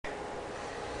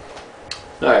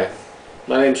Hi,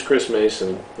 my name is Chris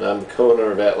Mason. I'm the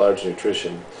co-owner of At Large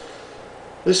Nutrition.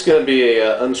 This is going to be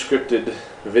a unscripted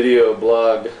video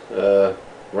blog,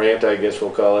 rant I guess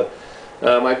we'll call it.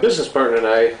 My business partner and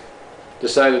I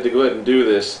decided to go ahead and do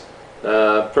this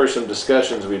per some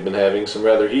discussions we've been having, some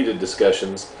rather heated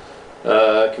discussions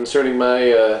concerning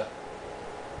my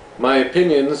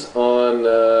opinions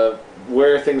on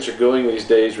where things are going these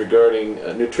days regarding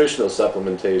nutritional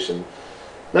supplementation.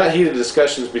 Not heated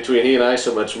discussions between he and I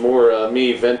so much, more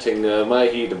me venting my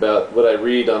heat about what I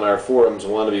read on our forums,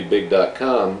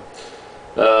 wannabebig.com,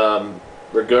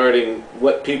 regarding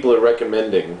what people are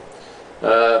recommending.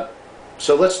 So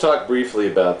let's talk briefly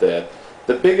about that.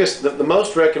 The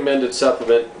most recommended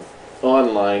supplement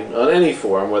online, on any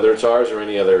forum, whether it's ours or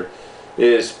any other,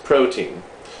 is protein.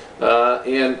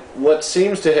 And what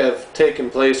seems to have taken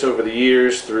place over the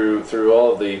years through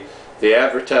all of the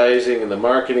advertising and the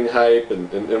marketing hype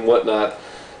and whatnot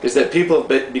is that people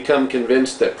have become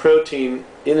convinced that protein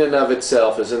in and of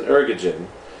itself is an ergogen.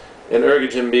 An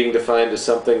ergogen being defined as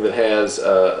something that has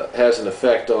an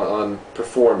effect on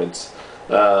performance.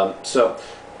 So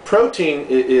protein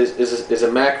is a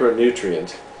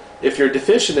macronutrient. If you're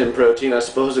deficient in protein, I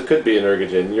suppose it could be an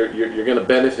ergogen. You're going to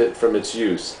benefit from its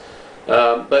use.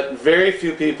 But very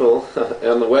few people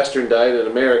on the Western diet in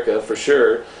America, for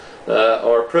sure,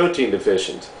 are protein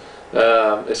deficient,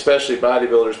 especially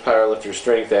bodybuilders, powerlifters,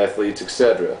 strength athletes,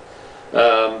 etc.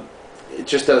 It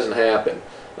just doesn't happen.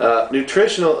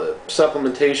 Nutritional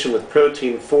supplementation with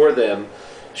protein for them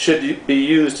should be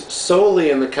used solely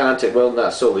in the context, well,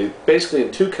 not solely, basically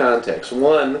in two contexts.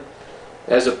 One,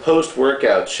 as a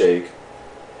post-workout shake,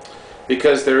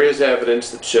 because there is evidence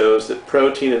that shows that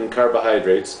protein and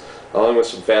carbohydrates, along with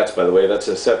some fats, by the way, that's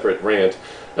a separate rant,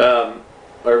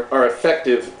 are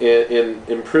effective in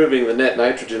improving the net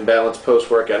nitrogen balance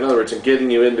post-workout. In other words, in getting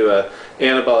you into an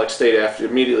anabolic state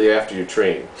immediately after you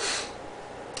train.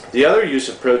 The other use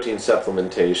of protein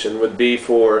supplementation would be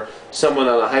for someone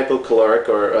on a hypocaloric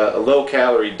or a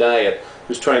low-calorie diet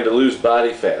who's trying to lose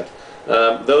body fat.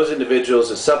 Those individuals,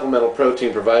 a supplemental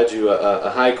protein provides you a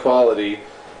high-quality,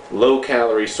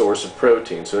 low-calorie source of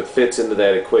protein, so it fits into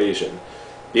that equation.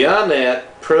 Beyond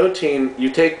that, protein, you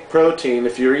take protein,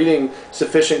 if you're eating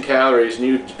sufficient calories and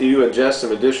you ingest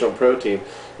some additional protein,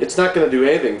 it's not going to do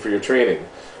anything for your training.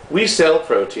 We sell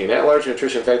protein at Large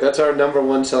Nutrition. In fact, that's our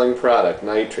 #1 selling product,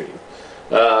 nitrine.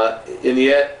 And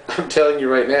yet, I'm telling you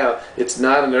right now, it's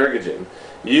not an ergogen.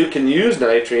 You can use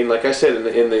nitrine, like I said,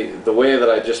 in the way that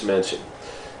I just mentioned.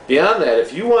 Beyond that,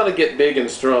 if you want to get big and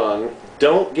strong,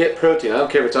 don't get protein. I don't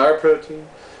care if it's our protein,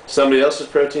 somebody else's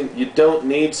protein. You don't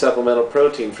need supplemental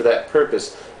protein for that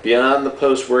purpose beyond the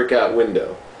post-workout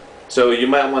window. So you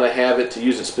might want to have it to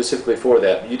use it specifically for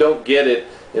that. You don't get it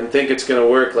and think it's going to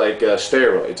work like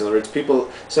steroids. In other words, people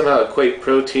somehow equate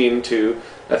protein to,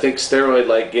 I think,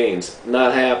 steroid-like gains.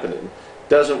 Not happening.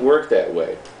 Doesn't work that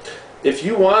way. If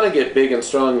you want to get big and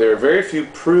strong, there are very few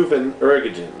proven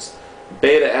ergogens.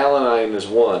 Beta-Alanine is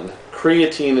one.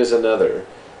 Creatine is another.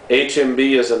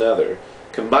 HMB is another.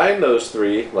 Combine those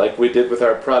three, like we did with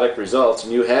our product results,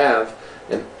 and you have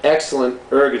an excellent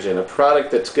ergogen, a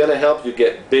product that's going to help you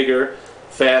get bigger,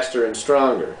 faster, and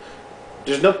stronger.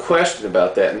 There's no question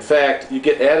about that. In fact, you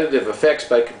get additive effects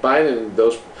by combining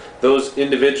those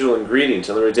individual ingredients.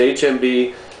 In other words,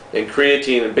 HMB and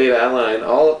creatine and beta-alanine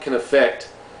all can affect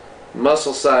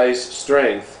muscle size,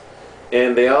 strength,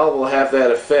 and they all will have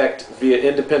that effect via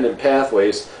independent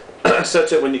pathways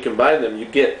such that when you combine them, you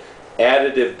get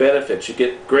additive benefits. You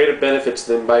get greater benefits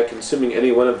than by consuming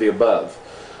any one of the above.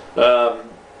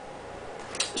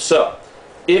 So,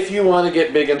 if you want to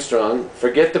get big and strong,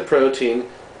 forget the protein.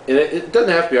 And it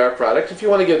doesn't have to be our product. If you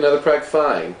want to get another product,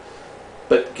 fine.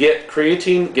 But get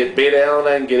creatine, get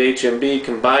beta-alanine, get HMB,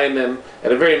 combine them.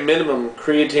 At a very minimum,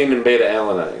 creatine and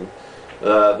beta-alanine.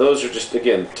 Those are just,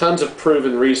 again, tons of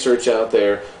proven research out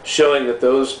there showing that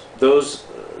those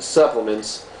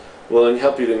supplements will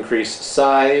help you to increase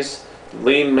size,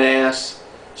 lean mass,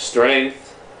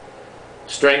 strength,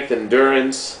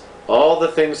 endurance, all the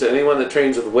things that anyone that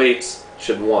trains with weights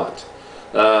should want.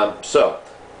 So,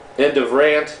 end of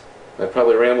rant. I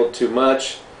probably rambled too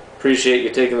much. Appreciate you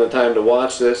taking the time to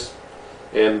watch this,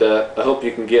 and I hope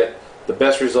you can get the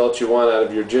best results you want out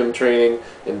of your gym training,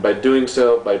 and by doing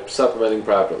so, by supplementing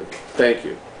properly. Thank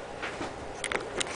you.